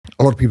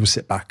a lot of people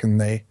sit back and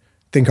they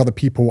think other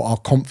people are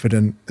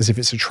confident as if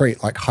it's a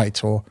trait like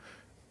height, or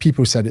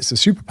people said it's a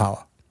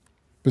superpower.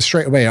 But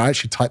straight away, I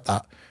actually typed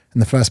that in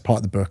the first part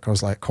of the book. I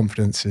was like,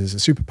 confidence is a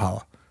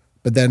superpower.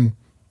 But then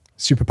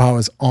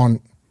superpowers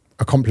aren't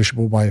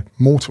accomplishable by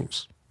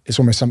mortals. It's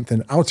almost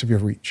something out of your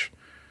reach.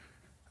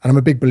 And I'm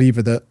a big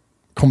believer that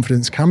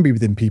confidence can be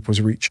within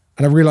people's reach.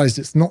 And I realized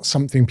it's not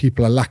something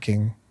people are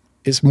lacking.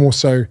 It's more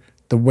so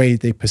the way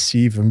they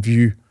perceive and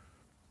view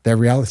their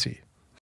reality.